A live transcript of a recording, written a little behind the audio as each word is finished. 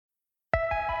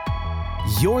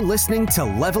You're listening to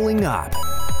Leveling Up,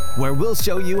 where we'll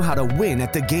show you how to win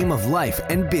at the game of life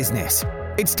and business.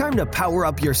 It's time to power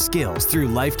up your skills through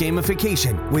life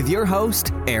gamification with your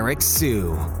host, Eric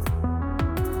Siu.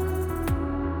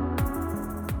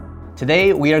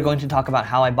 Today, we are going to talk about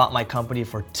how I bought my company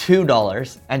for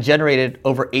 $2 and generated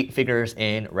over 8 figures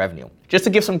in revenue. Just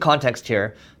to give some context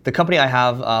here, the company I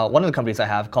have, one of the companies I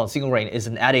have called Single Grain is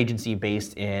an ad agency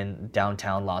based in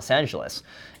downtown Los Angeles.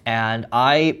 And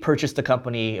I purchased the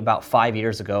company about 5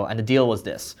 years ago, and the deal was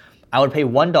this. I would pay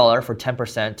 $1 for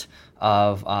 10%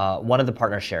 of one of the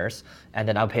partner shares, and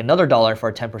then I would pay another $1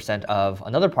 for 10% of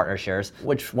another partner shares,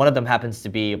 which one of them happens to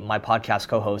be my podcast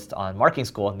co-host on Marketing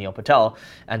School, Neil Patel,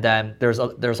 and then there's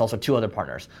also 2 other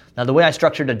partners. Now, the way I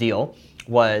structured the deal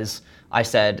was I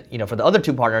said, for the other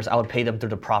 2 partners, I would pay them through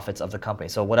the profits of the company.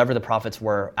 So whatever the profits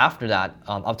were after that,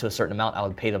 up to a certain amount, I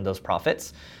would pay them those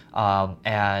profits,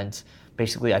 and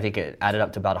basically, I think it added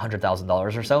up to about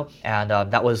 $100,000 or so. And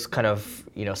that was kind of,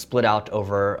 split out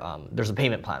over, there's a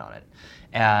payment plan on it.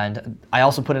 And I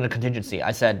also put in a contingency.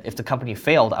 I said, if the company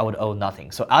failed, I would owe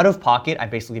nothing. So out of pocket, I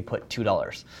basically put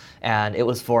 $2. And it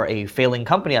was for a failing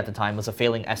company at the time. It was a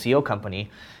failing SEO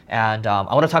company. And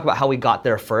I want to talk about how we got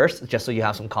there first, just so you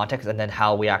have some context, and then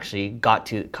how we actually got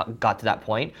to that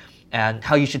point, and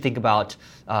how you should think about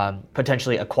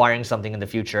potentially acquiring something in the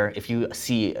future if you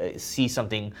see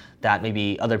something that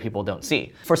maybe other people don't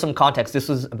see. For some context, this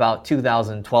was about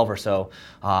 2012 or so.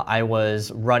 I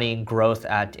was running growth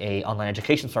at an online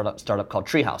education startup called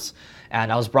Treehouse. And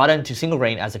I was brought into Single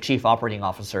Grain as a chief operating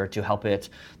officer to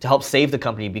help save the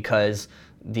company because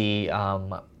the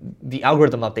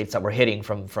algorithm updates that were hitting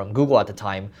from Google at the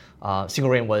time,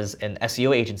 Single Grain was an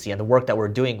SEO agency, and the work that we're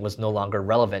doing was no longer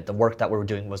relevant. The work that we were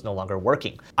doing was no longer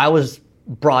working. I was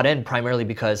brought in primarily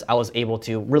because I was able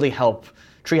to really help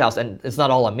Treehouse, and it's not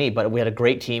all on me, but we had a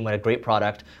great team, we had a great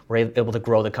product, we were able to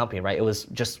grow the company, right? It was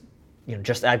just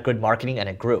add good marketing, and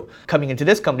it grew. Coming into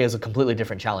this company was a completely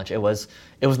different challenge. It was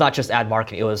not just ad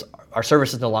marketing. It was our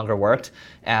services no longer worked,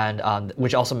 and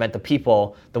which also meant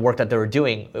the work that they were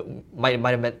doing might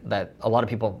have meant that a lot of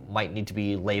people might need to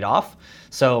be laid off.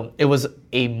 So it was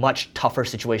a much tougher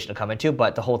situation to come into.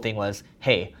 But the whole thing was,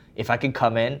 hey, if I could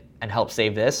come in and help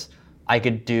save this, I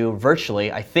could do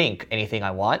virtually, I think, anything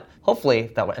I want.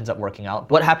 Hopefully that ends up working out.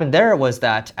 What happened there was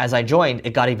that as I joined,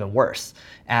 it got even worse,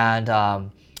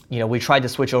 and we tried to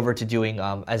switch over to doing,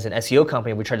 as an SEO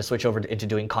company, we tried to switch over into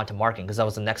doing content marketing because that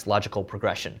was the next logical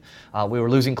progression. We were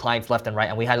losing clients left and right,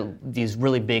 and we had these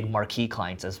really big marquee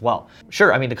clients as well.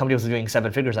 Sure, the company was doing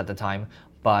 7 figures at the time,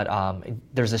 but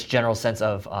there's this general sense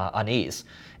of unease.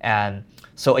 And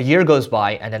so a year goes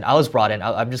by, and then I was brought in.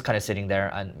 I'm just kind of sitting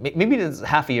there, and maybe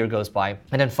half a year goes by,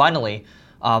 and then finally,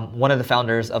 one of the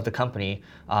founders of the company,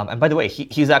 and by the way,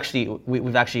 he's actually,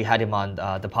 we've actually had him on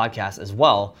the podcast as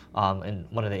well, in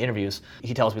one of the interviews.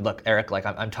 He tells me, look, Eric,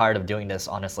 I'm tired of doing this,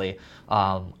 honestly.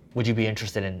 Would you be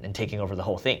interested in taking over the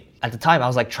whole thing? At the time, I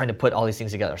was trying to put all these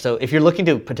things together. So if you're looking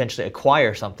to potentially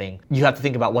acquire something, you have to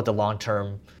think about what the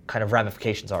long-term kind of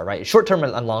ramifications are, right? Short-term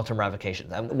and long-term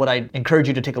ramifications. And what I encourage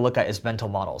you to take a look at is mental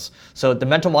models. So the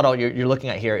mental model you're looking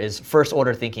at here is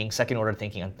first-order thinking, second-order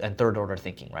thinking, and third-order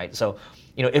thinking, right? So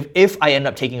if I end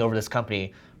up taking over this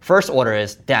company, first order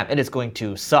is, damn, it is going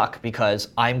to suck because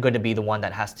I'm going to be the one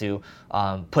that has to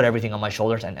put everything on my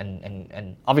shoulders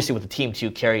and obviously with the team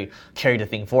to carry the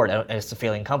thing forward. And it's a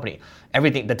failing company.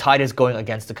 The tide is going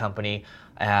against the company,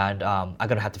 and I'm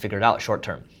going to have to figure it out short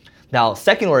term. Now,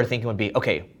 second order thinking would be,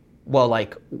 okay, well,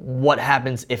 what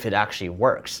happens if it actually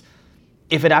works?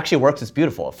 If it actually works, it's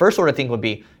beautiful. First order thinking would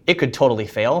be, it could totally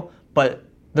fail, but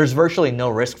there's virtually no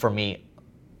risk for me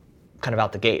kind of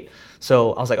out the gate.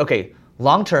 So I was like, okay,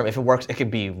 long term, if it works, it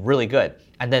could be really good.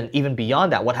 And then even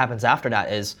beyond that, what happens after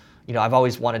that is, I've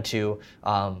always wanted to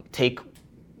take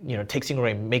Single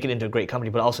Grain, make it into a great company,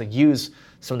 but also use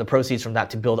some of the proceeds from that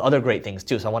to build other great things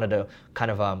too. So I wanted to kind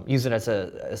of use it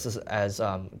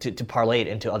to parlay it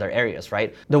into other areas,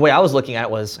 right? The way I was looking at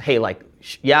it was, hey,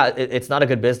 it's not a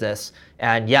good business,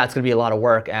 and yeah, it's gonna be a lot of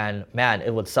work, and man,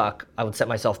 it would suck. I would set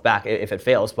myself back if it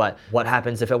fails, but what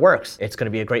happens if it works? It's gonna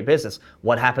be a great business.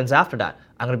 What happens after that?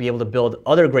 I'm gonna be able to build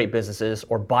other great businesses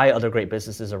or buy other great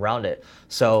businesses around it.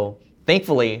 So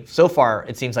thankfully, so far,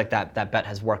 it seems like that bet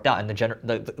has worked out.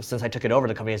 And since I took it over,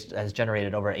 the company has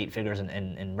generated over 8 figures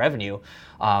in revenue,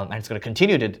 and it's going to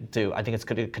continue to. I think it's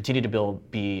going to continue to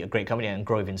be a great company and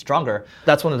grow even stronger.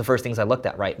 That's one of the first things I looked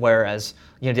at, right? Whereas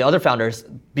the other founders,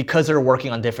 because they're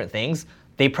working on different things,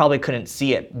 they probably couldn't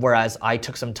see it. Whereas I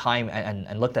took some time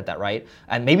and looked at that, right?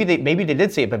 And maybe they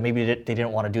did see it, but maybe they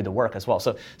didn't want to do the work as well.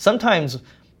 So sometimes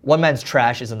one man's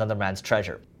trash is another man's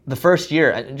treasure. the first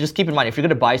year, and just keep in mind, if you're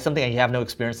gonna buy something and you have no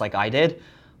experience like I did,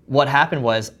 what happened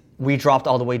was we dropped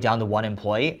all the way down to 1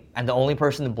 employee, and the only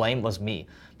person to blame was me,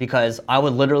 because I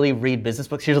would literally read business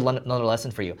books. Here's another lesson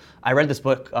for you. I read this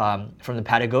book from the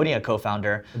Patagonia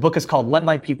co-founder. The book is called Let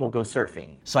My People Go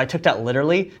Surfing. So I took that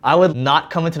literally. I would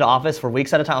not come into the office for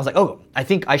weeks at a time. I was like, oh, I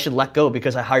think I should let go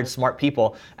because I hired smart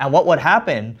people. And what would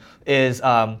happen is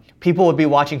people would be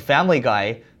watching Family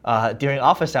Guy during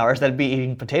office hours that'd be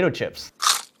eating potato chips.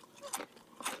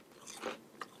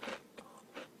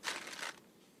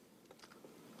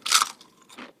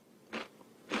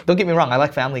 Don't get me wrong, I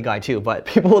like Family Guy too, but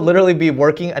people would literally be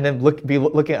working and then be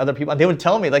looking at other people, and they would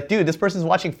tell me like, dude, this person's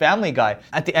watching Family Guy.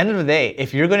 At the end of the day,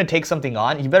 if you're gonna take something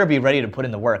on, you better be ready to put in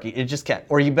the work. You just can't,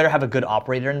 or you better have a good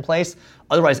operator in place.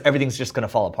 Otherwise, everything's just gonna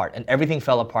fall apart. And everything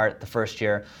fell apart the first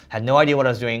year. Had no idea what I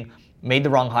was doing, made the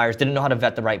wrong hires, didn't know how to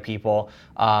vet the right people,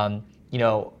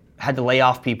 had to lay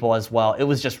off people as well. It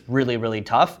was just really, really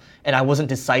tough, and I wasn't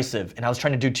decisive, and I was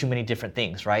trying to do too many different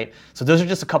things, right? So those are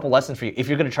just a couple lessons for you. If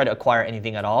you're gonna try to acquire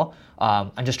anything at all,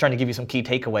 I'm just trying to give you some key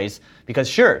takeaways, because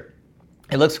sure,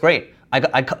 it looks great.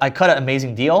 I cut an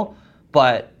amazing deal,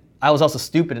 but I was also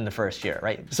stupid in the first year,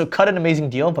 right? So cut an amazing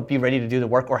deal, but be ready to do the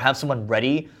work, or have someone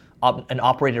ready, an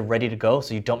operator ready to go,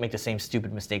 so you don't make the same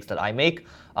stupid mistakes that I make.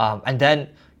 And then,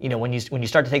 when you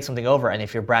start to take something over, and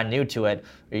if you're brand new to it,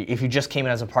 if you just came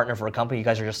in as a partner for a company, you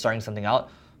guys are just starting something out,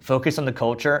 focus on the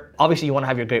culture. Obviously, you want to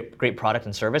have your great product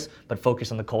and service, but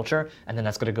focus on the culture, and then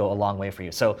that's going to go a long way for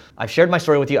you. So I've shared my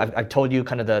story with you. I've told you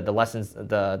kind of the lessons,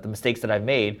 the mistakes that I've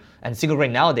made. And Single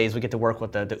Grain nowadays, we get to work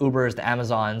with the Ubers, the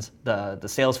Amazons, the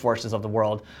Salesforces of the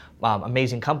world,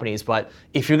 amazing companies. But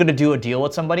if you're going to do a deal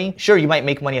with somebody, sure, you might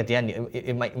make money at the end.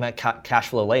 It might cash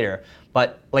flow later.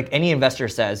 But like any investor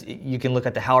says, you can look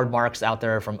at the Howard Marks out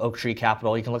there from Oak Tree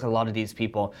Capital. You can look at a lot of these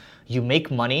people. You make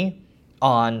money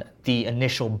on the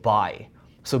initial buy.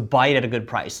 So buy it at a good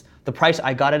price. The price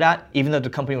I got it at, even though the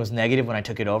company was negative when I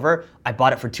took it over, I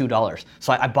bought it for $2.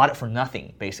 So I bought it for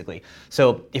nothing, basically.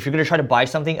 So if you're gonna try to buy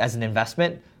something as an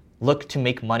investment, look to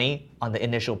make money on the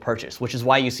initial purchase, which is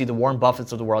why you see the Warren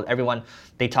Buffetts of the world, everyone,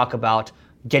 they talk about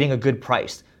getting a good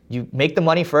price. You make the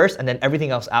money first, and then everything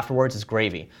else afterwards is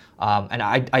gravy. And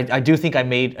I do think I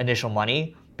made initial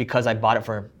money because I bought it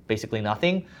for basically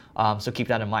nothing. So keep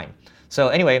that in mind. So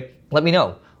anyway, let me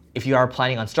know if you are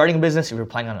planning on starting a business, if you're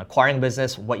planning on acquiring a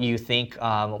business, what you think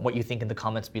in the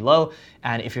comments below.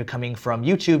 And if you're coming from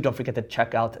YouTube, don't forget to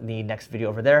check out the next video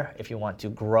over there if you want to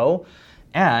grow.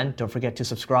 And don't forget to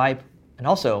subscribe and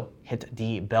also hit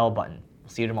the bell button.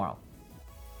 See you tomorrow.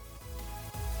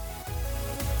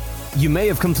 You may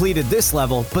have completed this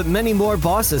level, but many more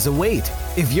bosses await.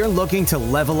 If you're looking to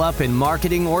level up in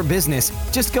marketing or business,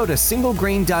 just go to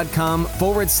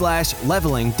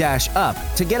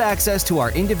singlegrain.com/leveling-up to get access to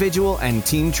our individual and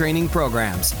team training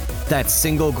programs. That's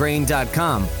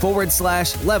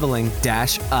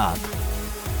singlegrain.com/leveling-up.